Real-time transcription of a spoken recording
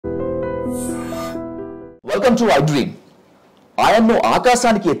Welcome to iDream. ఆయన్ను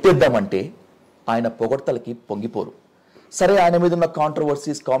ఆకాశానికి ఎత్తేద్దామంటే ఆయన పొగడ్తలకి పొంగిపోరు. సరే, ఆయన మీద ఉన్న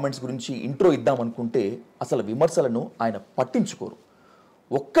కాంట్రవర్సీస్ కామెంట్స్ గురించి ఇంట్రో ఇద్దామనుకుంటే అసలు విమర్శలను ఆయన పట్టించుకోరు.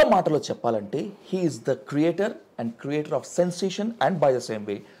 ఒక్క మాటలో చెప్పాలంటే he is the creator of sensation and by the same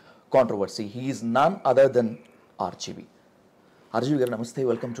way controversy. He is none other then RGV. RGV గారు నమస్తే,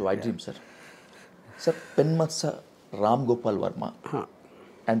 welcome to iDream sir. Sir, Penmatsa Ram Gopal Varma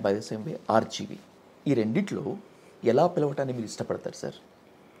and by the same way RGV, ఈ రెండిట్లో ఎలా పిలవటాన్ని మీరు ఇష్టపడతారు sir?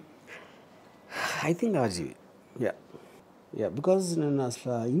 I think RGV. Because నేను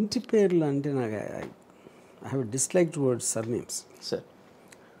అసలు ఇంటి పేర్లు అంటే నాకు I have dislike towards surnames sir.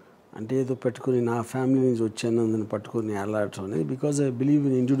 అంటే ఏదో పెట్టుకుని నా ఫ్యామిలీ నుంచి వచ్చాను అందుని పట్టుకుని అలాడటం అనేది because I believe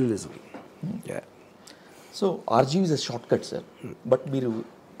in individualism. So RGV is a short cut sir. But మీరు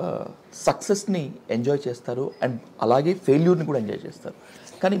సక్సెస్ని ఎంజాయ్ చేస్తారు అండ్ అలాగే ఫెయిల్యూర్ని కూడా ఎంజాయ్ చేస్తారు.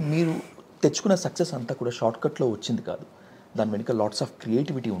 కానీ మీరు తెచ్చుకున్న సక్సెస్ అంతా కూడా షార్ట్ కట్లో వచ్చింది కాదు. దాని వెనుక లాట్స్ ఆఫ్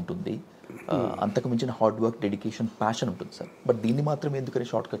క్రియేటివిటీ ఉంటుంది, అంతకు మించిన హార్డ్ వర్క్, డెడికేషన్, ప్యాషన్ ఉంటుంది సార్. బట్ దీన్ని మాత్రం ఎందుకని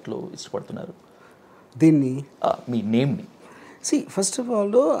షార్ట్ కట్లో ఇష్టపడుతున్నారు? దీన్ని మీ నేమ్ని first of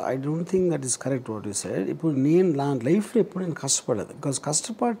all I don't think that is correct what you said. ఇప్పుడు నేను నా లైఫ్లో ఎప్పుడు నేను కష్టపడలేదు. బికాజ్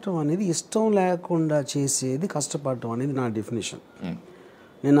కష్టపడటం అనేది ఇష్టం లేకుండా చేసేది కష్టపడటం అనేది నా డెఫినేషన్.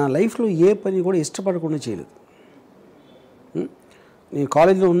 నేను నా లైఫ్లో ఏ పని కూడా ఇష్టపడకుండా చేయలేదు. నేను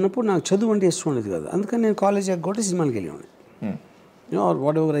కాలేజీలో ఉన్నప్పుడు నాకు చదువు అంటే ఇష్టం ఉండేది కాదు. అందుకని నేను కాలేజ్ ఎగ్గొట్టి సినిమాకి వెళ్ళేవాడిని, are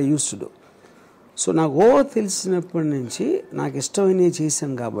what ever I use to do. So నాకు తెలిసినప్పటి నుంచి నాకు ఇష్టమైనవి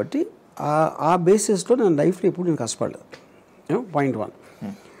చేశాను కాబట్టి ఆ బేసిస్లో నా లైఫ్లో ఎప్పుడు నేను కష్టపడలేదు. పాయింట్ 1.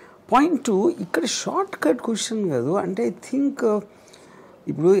 పాయింట్ 2, ఇక్కడ షార్ట్ కట్ క్వశ్చన్ కాదు. అంటే ఐ థింక్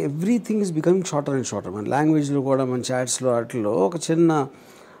ఇప్పుడు everything is becoming shorter and shorter. మన లాంగ్వేజ్లో కూడా మన చాట్స్లో వాటిలో ఒక చిన్న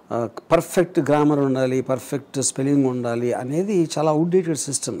పర్ఫెక్ట్ గ్రామర్ ఉండాలి, పర్ఫెక్ట్ స్పెల్లింగ్ ఉండాలి అనేది చాలా అవుట్డేటెడ్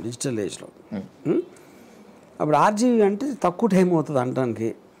సిస్టమ్ డిజిటల్ ఏజ్లో. అప్పుడు RGV అంటే తక్కువ టైం అవుతుంది అనడానికి,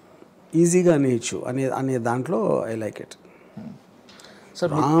 ఈజీగా అనేయచ్చు అనే దాంట్లో I like it.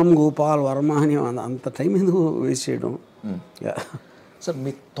 Ram Gopal Varma అని అంత టైం ఎందుకు వేస్ట్ చేయడం? సార్,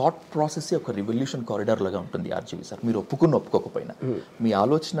 మీ థాట్ ప్రాసెస్ ఒక రివల్యూషన్ కారిడార్ లాగా ఉంటుంది RGV సార్. మీరు ఒప్పుకోకపోయినా మీ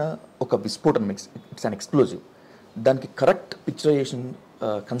ఆలోచన ఒక విస్ఫోటనం, ఇట్స్ అన్ ఎక్స్ప్లోజివ్. దానికి కరెక్ట్ పిక్చరైజేషన్,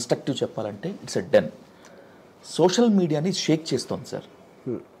 కన్స్ట్రక్టివ్ చెప్పాలంటే ఇట్స్ ఎ డెన్. సోషల్ మీడియాని షేక్ చేస్తోంది sir.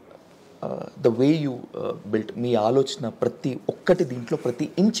 The way you built, మీ ఆలోచన ప్రతి ఒక్కటి దీంట్లో ప్రతి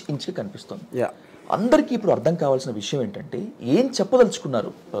ఇంచ్ కనిపిస్తుంది. అందరికీ ఇప్పుడు అర్థం కావాల్సిన విషయం ఏంటంటే ఏం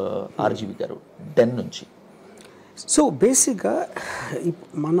చెప్పదలుచుకున్నారు RGV గారు డెన్ నుంచి? సో బేసిక్గా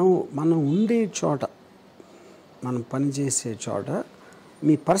మనం ఉండే చోట, మనం పనిచేసే చోట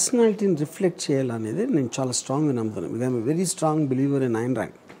మీ పర్సనాలిటీని రిఫ్లెక్ట్ చేయాలనేది నేను చాలా స్ట్రాంగ్గా నమ్ముతున్నాను. I'm very strong believer in Ayn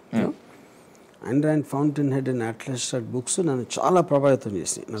Rand. Ayn Rand fountain head and atlas shirt books నన్ను చాలా ప్రభావితం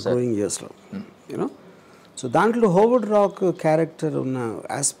చేసినాయి నా గ్రోయింగ్ ఇయర్స్లో. యూనో, సో దాంట్లో హోవర్డ్ రాక్ క్యారెక్టర్ ఉన్న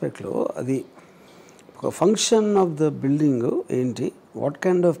ఆస్పెక్ట్లో అది ఒక ఫంక్షన్ ఆఫ్ ద బిల్డింగ్ ఏంటి, what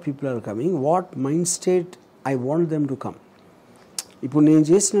kind of people are coming, what mind state I want them to come. ఇప్పుడు నేను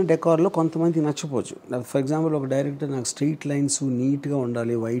చేసిన డెకార్లో కొంతమందికి నచ్చపోవచ్చు. ఫర్ ఎగ్జాంపుల్ ఒక డైరెక్టర్ నాకు స్ట్రీట్ లైన్స్ నీట్గా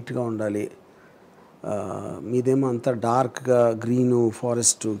ఉండాలి, వైట్గా ఉండాలి, మీదేమో అంతా డార్క్గా గ్రీను,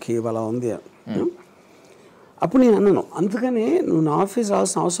 ఫారెస్ట్, కేవ్ అలా ఉంది. అప్పుడు నేను అన్నాను, అందుకని నువ్వు నా ఆఫీస్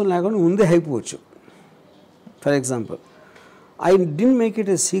రావాల్సిన అవసరం లేకుండా ముందే అయిపోవచ్చు. For example, I didn't make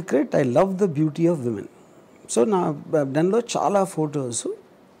it a secret, I love the beauty of women. So నా దానిలో చాలా ఫొటోస్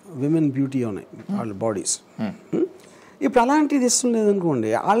విమెన్ బ్యూటీ ఉన్నాయి, వాళ్ళ బాడీస్. ఇప్పుడు అలాంటిది ఇష్టం లేదనుకోండి,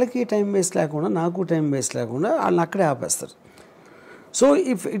 వాళ్ళకి టైం వేస్ట్ లేకుండా నాకు టైం వేస్ట్ లేకుండా వాళ్ళని అక్కడే ఆపేస్తారు. సో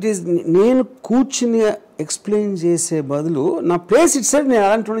ఇఫ్ ఇట్ ఈస్ నేను కూర్చుని ఎక్స్ప్లెయిన్ చేసే బదులు నా ప్లేస్ ఇట్ సైడ్ నేను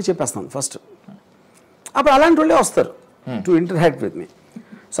అలాంటి వాళ్ళని చెప్పేస్తాను ఫస్ట్. అప్పుడు అలాంటి వాళ్ళే వస్తారు to interact with me.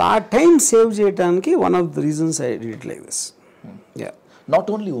 So ఆ టైం సేవ్ చేయడానికి one of the reasons I did it like this.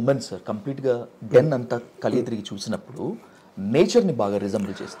 Not only women sir, కంప్లీట్గా డెన్ అంతా కలిగి తిరిగి చూసినప్పుడు నేచర్ని బాగా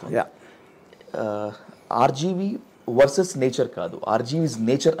రిజంబుల్ చేస్తుంది. RGV వర్సెస్ నేచర్ కాదు, RGV ఇస్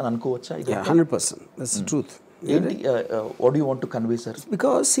నేచర్ అని అనుకోవచ్చా? 100%. That's the truth. ఏంటి, what you want to convey sir?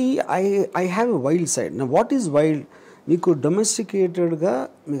 Because I have a wild side. నా వాట్ ఈజ్ వైల్డ్? మీకు డొమెస్టికేటెడ్గా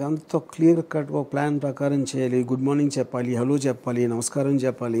మీకు అంత క్లియర్ కట్గా ఒక ప్లాన్ ప్రకారం చేయాలి, గుడ్ మార్నింగ్ చెప్పాలి, హలో చెప్పాలి, నమస్కారం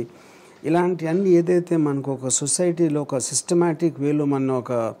చెప్పాలి, ఇలాంటివన్నీ ఏదైతే మనకు ఒక సొసైటీలో ఒక సిస్టమాటిక్ వేలో మన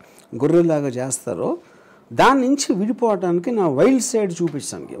ఒక గొర్రెలాగా చేస్తారో దాని నుంచి విడిపోవడానికి నా వైల్డ్ సైడ్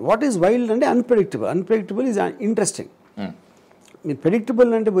చూపించడానికి. వాట్ ఈజ్ వైల్డ్ అంటే అన్ప్రెడిక్టబుల్ ఈజ్ ఇంట్రెస్టింగ్. మీరు ప్రెడిక్టబుల్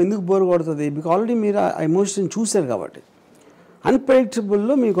అంటే ఎందుకు బోర్ కొడుతుంది? మీకు ఆల్రెడీ మీరు ఆ ఎమోషన్ చూశారు కాబట్టి.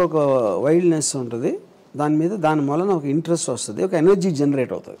 అన్ప్రెడిక్టబుల్లో మీకు ఒక వైల్డ్నెస్ ఉంటుంది, దాని వలన ఒక ఇంట్రెస్ట్ వస్తుంది, ఒక ఎనర్జీ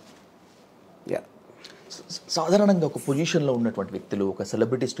జనరేట్ అవుతుంది. సాధారణంగా ఒక పొజిషన్లో ఉన్నటువంటి వ్యక్తులు, ఒక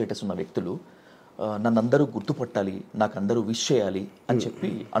సెలబ్రిటీ స్టేటస్ ఉన్న వ్యక్తులు నన్ను అందరూ గుర్తుపట్టాలి, నాకు అందరూ విష్ చేయాలి అని చెప్పి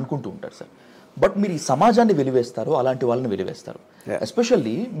అనుకుంటూ ఉంటారు సార్. బట్ మీరు ఈ సమాజాన్ని వెలివేస్తారు, అలాంటి వాళ్ళని వెలివేస్తారు.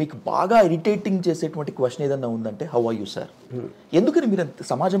 ఎస్పెషల్లీ మీకు బాగా ఇరిటేటింగ్ చేసేటువంటి క్వశ్చన్ ఏదన్నా ఉందంటే హౌ ఆర్ యూ సార్. ఎందుకని మీరు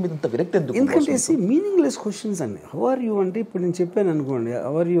సమాజం మీద ఇంత విరక్తి ఎందుకు? ఎందుకంటే మీనింగ్లెస్ క్వశ్చన్స్ అండి. హౌ ఆర్ యూ అంటే ఇప్పుడు నేను చెప్పాను అనుకోండి,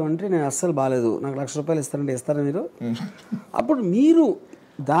 హౌ ఆర్ యూ అంటే నేను అస్సలు బాగాలేదు, నాకు ₹1,00,000 ఇస్తారంటే ఇస్తారా మీరు? అప్పుడు మీరు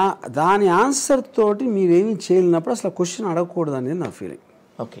దాని ఆన్సర్ తోటి మీరేమీ చేయలేనప్పుడు అసలు క్వశ్చన్ అడగకూడదు అనేది నా ఫీలింగ్.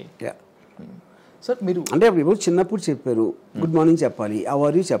 ఓకే సార్, మీరు అంటే ఇప్పుడు చిన్నప్పుడు చెప్పారు గుడ్ మార్నింగ్ చెప్పాలి, హౌ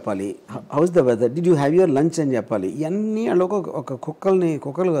ఆర్ యూ చెప్పాలి, house the weather, did you have your lunch అని చెప్పాలి. ఇవన్నీ అలా ఒక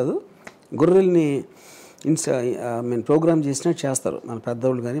కుక్కలు కాదు గొర్రెల్ని ప్రోగ్రామ్ చేసినట్టు చేస్తారు మన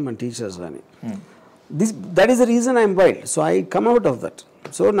పెద్దవాళ్ళు కానీ మన టీచర్స్ కానీ. That is the reason I'm wild, so I come out of that.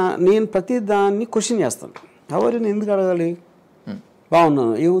 So నేను ప్రతి దాన్ని క్వశ్చన్ చేస్తాను. హౌ ఆర్ యూ నేను ఎందుకు అడగాలి?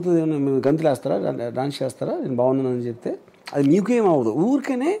 బాగున్నాను ఏమవుతుంది, మీరు గంతులు వేస్తారా, డాన్స్ చేస్తారా, నేను బాగున్నాను అని చెప్తే అది మీకేం అవ్వదు,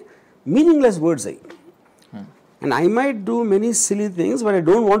 ఊరికనే మీనింగ్లెస్ వర్డ్స్ అయ్యి. And I might do many silly things but I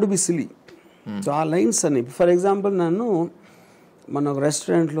don't want to be silly. So ఆ లైన్స్ అన్ని ఫర్ ఎగ్జాంపుల్ నన్ను మన ఒక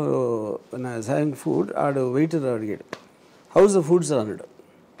రెస్టారెంట్లో హ్యావింగ్ ఫుడ్ ఆడు వెయిటర్ అడిగాడు హౌస్ ద ఫుడ్ సార్ అన్నాడు.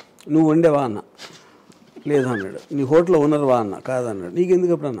 నువ్వు వండేవా అన్న, లేదు అన్నాడు. నీ హోటల్లో ఓనర్వా అన్న, కాదన్నాడు. నీకు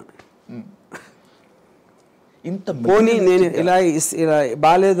ఎందుకు ఎప్పుడన్నా ఇంత పోనీ నేను ఇలా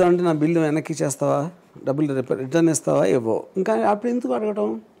బాగాలేదు అంటే నా బిల్లు వెనక్కి చేస్తావా, డబ్బులు రిటర్న్ ఇస్తావా, ఇవ్వో, ఇంకా అప్పుడు ఎందుకు అడగటం?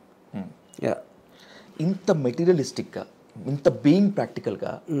 ఇంత మెటీరియలిస్టిక్గా, ఇంత బీయింగ్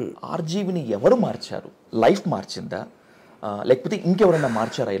ప్రాక్టికల్గా ఆర్జీవిని ఎవరు మార్చారు? లైఫ్ మార్చిందా, లేకపోతే ఇంకెవరైనా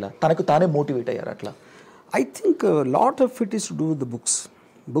మార్చారా? ఇలా తనకు తానే మోటివేట్ అయ్యారు అట్లా? I think lot of it is to do with the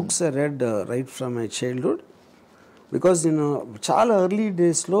books I read right from my childhood. Because నేను చాలా ఎర్లీ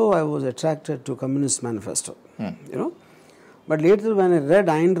డేస్లో I was attracted to communist manifesto, you know. But later when I read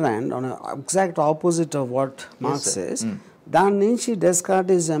Ayn Rand on exact opposite of what marks says, దాని నుంచి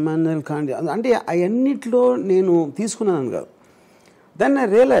డెస్కార్టిస్, Emmanuel can't అంటే అవన్నిట్లో నేను తీసుకున్నాను కాదు. Then I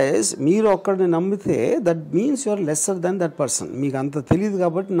realise మీరు ఒక్కడిని నమ్మితే that means you're lesser than that person. మీకు అంత తెలియదు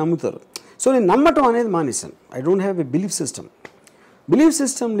కాబట్టి నమ్ముతారు. సో నేను నమ్మటం అనేది మానేశాను. I don't have a belief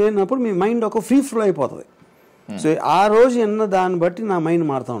system లేనప్పుడు మీ మైండ్ ఒక ఫ్రీ ఫ్లో అయిపోతుంది. సో ఆ రోజు ఎన్న దాన్ని బట్టి నా మైండ్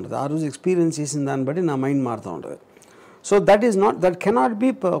మారుతూ ఉంటుంది, ఆ రోజు ఎక్స్పీరియన్స్ చేసిన దాన్ని బట్టి నా మైండ్ మారుతూ ఉంటుంది. సో దట్ కెనాట్ బి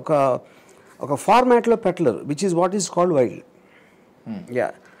ఒక ఫార్మాట్లో పెట్టలేరు, which is what is called wild.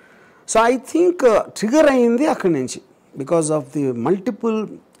 So I think trigger అయ్యింది అక్కడి నుంచి, because of the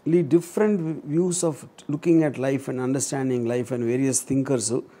మల్టిపుల్లీ different views of looking at life and understanding life and various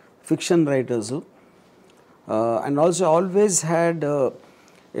thinkers, fiction writers, and also always had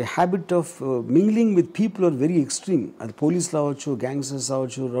a habit of mingling with people are very extreme. అది పోలీసులు అవ్వచ్చు, gangsters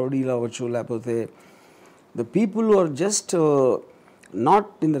అవ్వచ్చు, రౌడీలు అవ్వచ్చు, లేకపోతే the people who are just not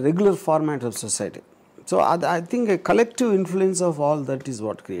in the regular format of society. So I think a collective influence of all that is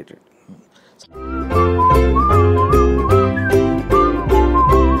what created.